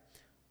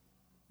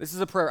 This is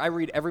a prayer I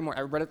read every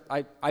morning.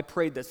 I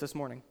prayed this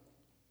morning.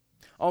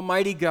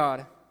 Almighty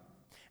God,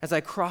 as I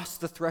cross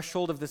the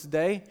threshold of this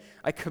day,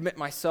 I commit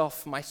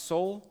myself, my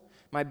soul,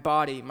 my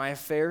body, my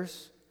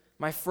affairs,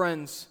 my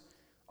friends,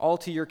 all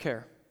to your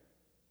care.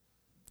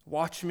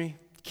 Watch me,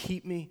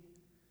 keep me,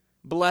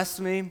 bless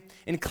me,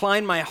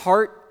 incline my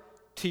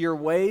heart to your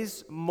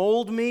ways,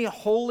 mold me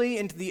wholly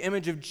into the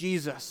image of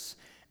Jesus,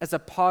 as a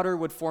potter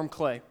would form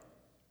clay.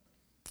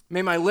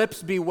 May my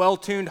lips be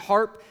well-tuned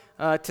harp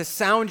to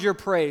sound your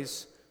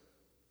praise,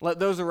 Let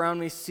those around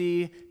me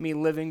see me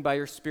living by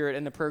your Spirit.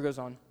 And the prayer goes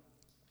on.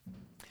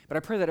 But I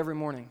pray that every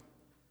morning,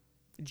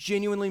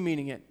 genuinely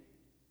meaning it,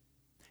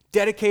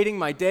 dedicating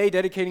my day,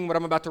 dedicating what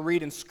I'm about to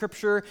read in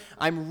Scripture.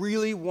 I'm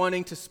really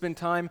wanting to spend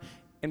time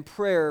in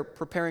prayer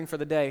preparing for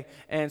the day.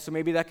 And so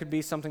maybe that could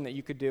be something that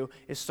you could do,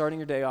 is starting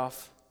your day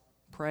off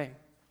praying,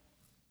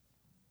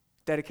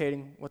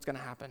 dedicating what's going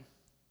to happen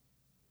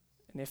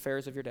in the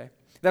affairs of your day.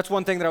 That's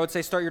one thing that I would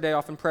say, start your day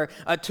off in prayer.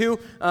 Two,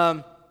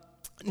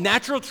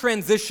 natural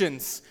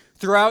transitions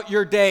throughout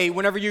your day,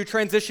 whenever you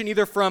transition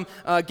either from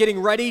getting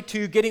ready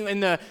to getting in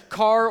the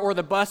car or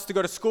the bus to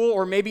go to school,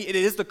 or maybe it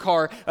is the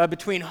car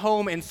between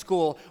home and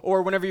school,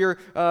 or whenever you're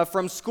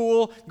from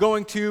school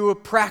going to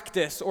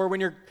practice, or when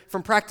you're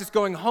from practice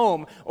going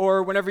home,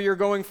 or whenever you're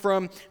going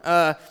from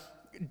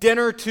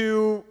dinner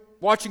to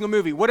watching a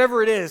movie,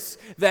 whatever it is,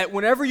 that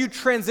whenever you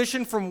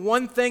transition from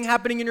one thing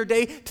happening in your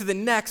day to the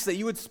next, that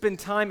you would spend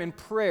time in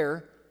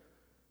prayer,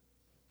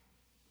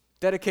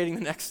 dedicating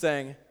the next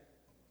thing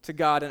to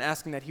God and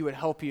asking that He would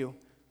help you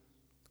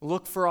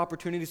look for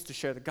opportunities to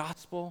share the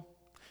gospel,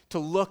 to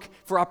look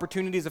for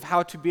opportunities of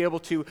how to be able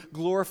to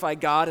glorify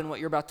God in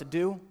what you're about to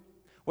do.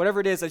 Whatever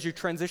it is, as you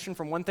transition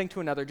from one thing to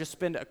another, just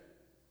spend a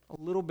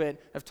little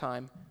bit of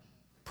time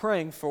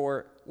praying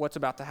for what's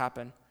about to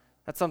happen.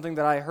 That's something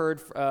that I heard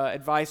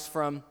advice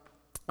from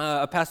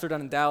a pastor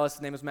down in Dallas.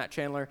 His name is Matt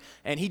Chandler,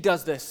 and he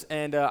does this,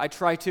 and I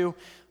try to.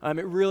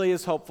 It really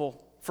is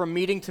helpful. From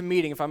meeting to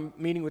meeting, if I'm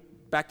meeting with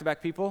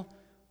back-to-back people,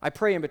 I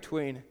pray in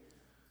between.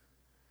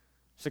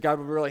 So God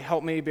would really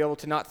help me be able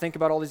to not think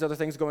about all these other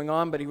things going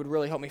on, but He would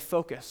really help me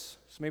focus.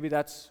 So maybe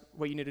that's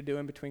what you need to do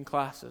in between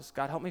classes.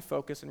 God, help me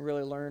focus and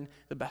really learn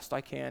the best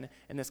I can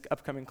in this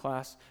upcoming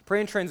class.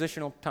 Pray in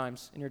transitional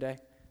times in your day.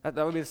 That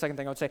would be the second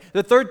thing I would say.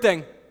 The third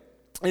thing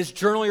is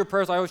journal your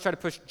prayers. I always try to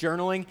push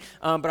journaling,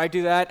 but I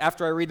do that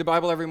after I read the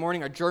Bible every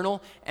morning. I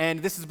journal, and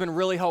this has been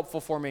really helpful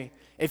for me.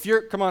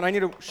 Come on, I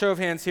need a show of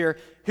hands here.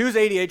 Who's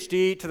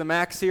ADHD to the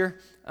max here?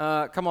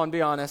 Come on,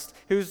 be honest.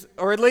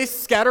 Or at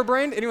least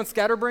scatterbrained? Anyone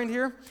scatterbrained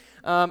here?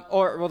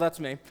 Well, that's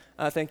me.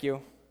 Thank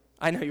you.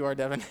 I know you are,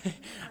 Devin.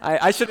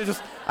 I should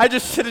have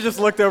just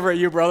looked over at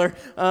you, brother.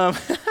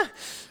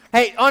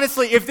 Hey,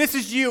 honestly, if this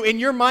is you and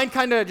your mind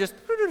kind of just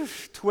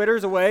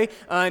twitters away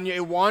and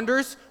it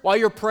wanders while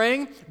you're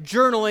praying,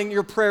 journaling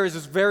your prayers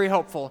is very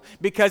helpful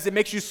because it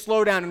makes you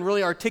slow down and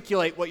really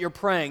articulate what you're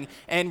praying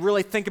and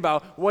really think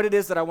about what it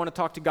is that I want to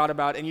talk to God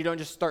about, and you don't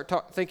just start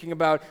thinking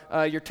about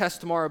your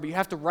test tomorrow, but you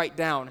have to write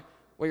down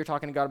what you're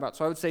talking to God about.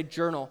 So I would say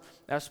journal.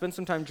 Spend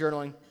some time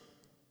journaling.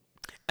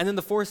 And then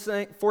the fourth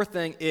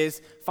thing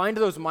is find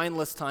those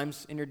mindless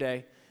times in your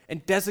day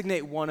and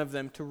designate one of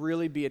them to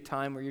really be a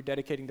time where you're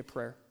dedicating to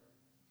prayer.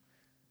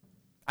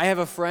 I have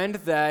a friend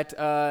that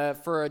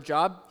for a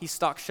job, he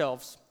stocks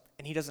shelves,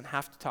 and he doesn't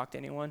have to talk to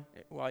anyone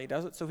while he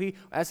does it. So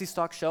as he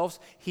stocks shelves,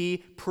 he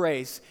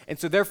prays. And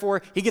so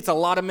therefore, he gets a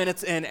lot of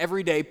minutes in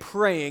every day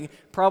praying,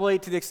 probably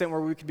to the extent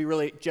where we could be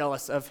really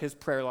jealous of his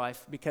prayer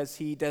life because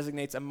he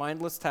designates a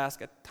mindless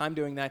task, a time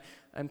doing that,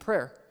 in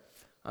prayer.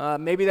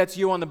 Maybe that's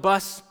you on the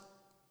bus.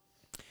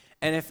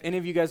 And if any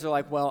of you guys are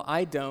like, well,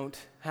 I don't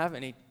have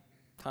any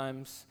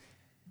times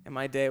in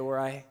my day where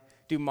I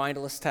do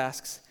mindless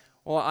tasks,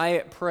 well,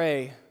 I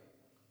pray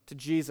to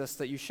Jesus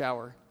that you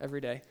shower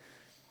every day.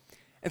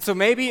 And so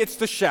maybe it's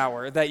the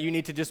shower that you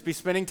need to just be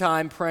spending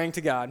time praying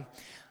to God.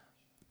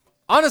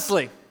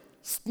 Honestly,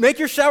 make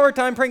your shower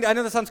time praying. I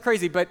know that sounds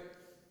crazy, but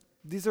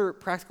these are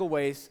practical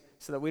ways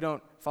so that we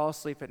don't fall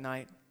asleep at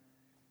night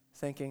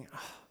thinking,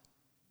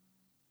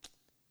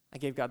 I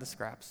gave God the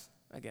scraps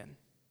again,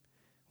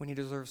 when He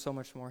deserves so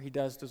much more. He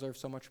does deserve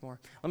so much more.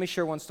 Let me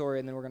share one story,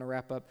 and then we're going to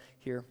wrap up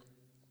here.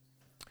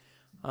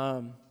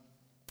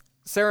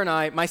 Sarah and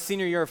I, my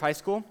senior year of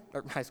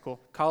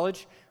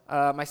college,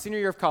 my senior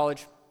year of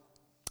college,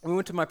 we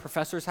went to my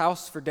professor's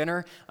house for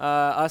dinner,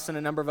 us and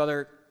a number of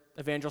other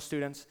evangel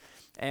students,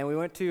 and we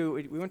went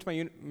to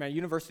my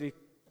university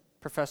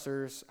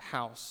professor's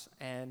house,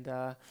 and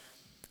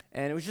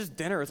it was just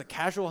dinner. It was a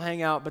casual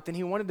hangout, but then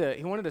he wanted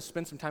to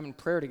spend some time in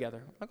prayer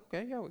together. I'm like,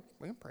 okay, yeah,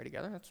 we can pray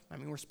together.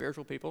 We're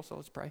spiritual people, so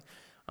let's pray.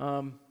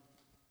 Let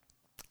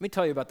me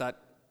tell you about that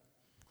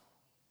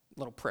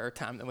little prayer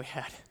time that we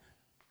had.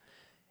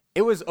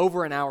 It was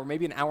over an hour,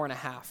 maybe an hour and a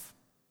half,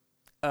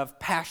 of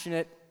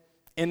passionate,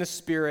 in the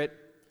Spirit,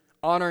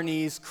 on our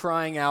knees,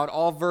 crying out,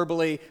 all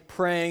verbally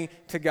praying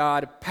to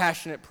God,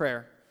 passionate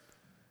prayer.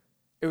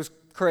 It was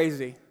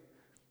crazy.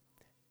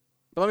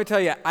 But let me tell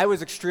you, I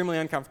was extremely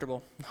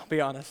uncomfortable, I'll be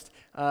honest.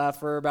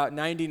 For about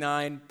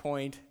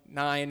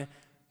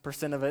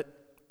 99.9% of it,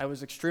 I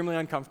was extremely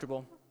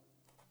uncomfortable.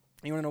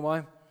 You want to know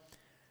why?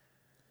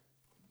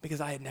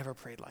 Because I had never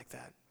prayed like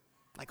that,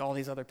 like all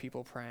these other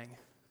people praying.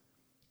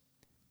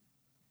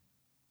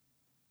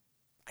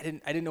 I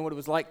didn't know what it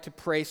was like to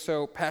pray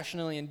so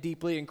passionately and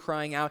deeply and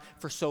crying out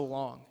for so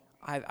long.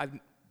 I've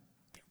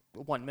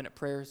 1-minute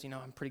prayers,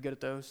 I'm pretty good at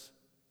those.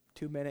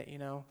 2-minute,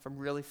 if I'm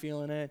really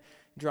feeling it,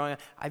 drawing out.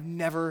 I've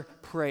never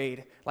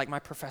prayed like my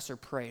professor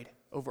prayed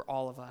over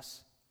all of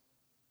us.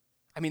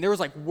 I mean, there was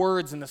like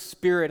words in the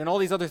Spirit and all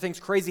these other things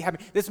crazy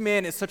happening. This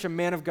man is such a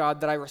man of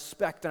God that I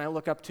respect and I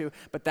look up to.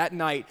 But that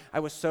night, I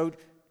was so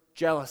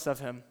jealous of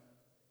him.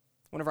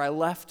 Whenever I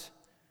left,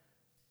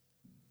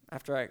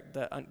 after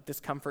the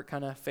discomfort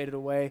kind of faded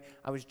away,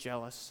 I was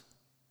jealous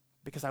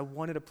because I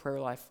wanted a prayer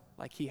life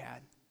like he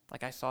had,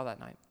 like I saw that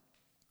night.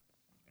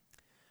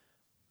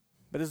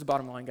 But this is the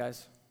bottom line,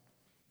 guys.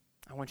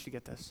 I want you to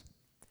get this.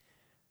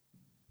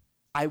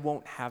 I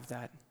won't have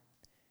that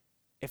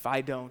if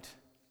I don't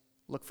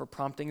look for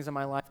promptings in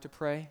my life to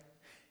pray,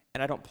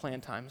 and I don't plan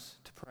times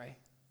to pray.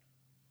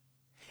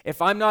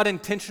 If I'm not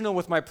intentional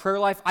with my prayer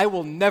life, I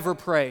will never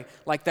pray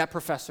like that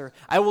professor.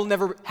 I will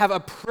never have a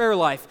prayer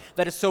life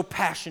that is so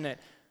passionate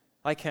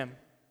like him.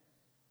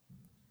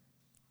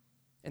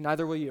 And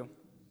neither will you.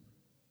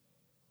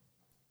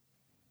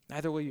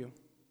 Neither will you.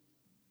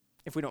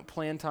 If we don't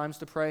plan times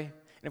to pray, and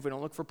if we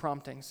don't look for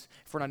promptings,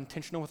 if we're not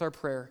intentional with our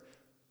prayer,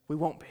 we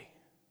won't be.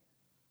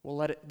 We'll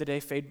let the day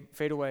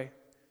fade away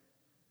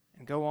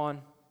and go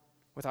on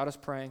without us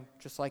praying,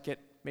 just like it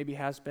maybe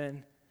has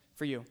been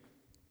for you.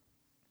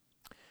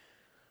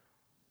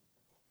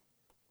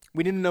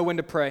 We need to know when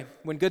to pray.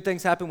 When good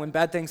things happen, when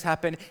bad things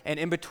happen, and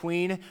in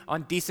between,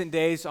 on decent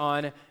days,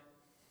 on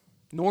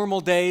normal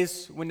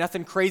days, when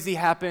nothing crazy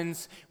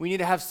happens, we need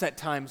to have set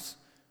times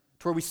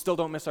to where we still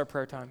don't miss our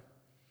prayer time.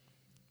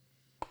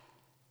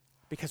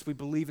 Because we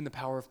believe in the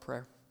power of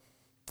prayer.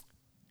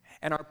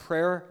 And our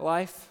prayer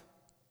life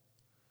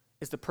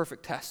is the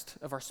perfect test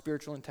of our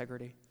spiritual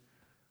integrity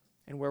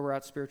and where we're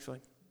at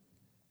spiritually.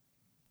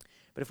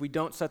 But if we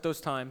don't set those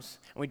times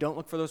and we don't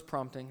look for those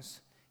promptings,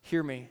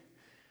 hear me,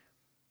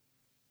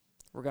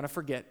 we're going to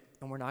forget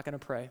and we're not going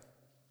to pray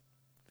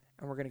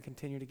and we're going to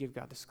continue to give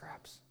God the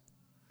scraps.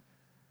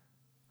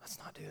 Let's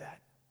not do that.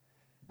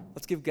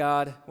 Let's give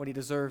God what he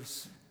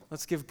deserves.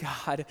 Let's give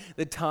God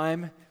the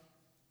time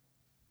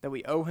that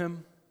we owe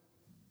him.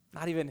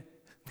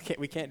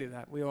 We can't do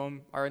that. We owe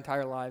him our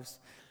entire lives.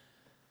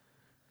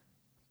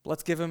 But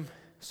let's give him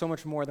so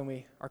much more than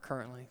we are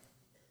currently.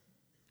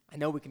 I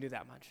know we can do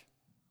that much.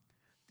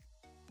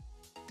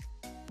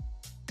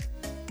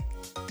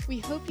 We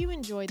hope you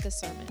enjoyed the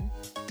sermon.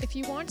 If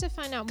you want to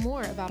find out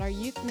more about our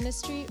youth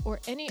ministry or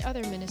any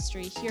other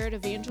ministry here at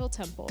Evangel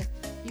Temple,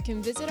 you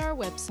can visit our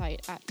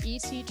website at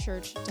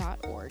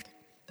etchurch.org.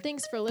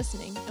 Thanks for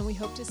listening, and we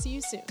hope to see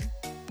you soon.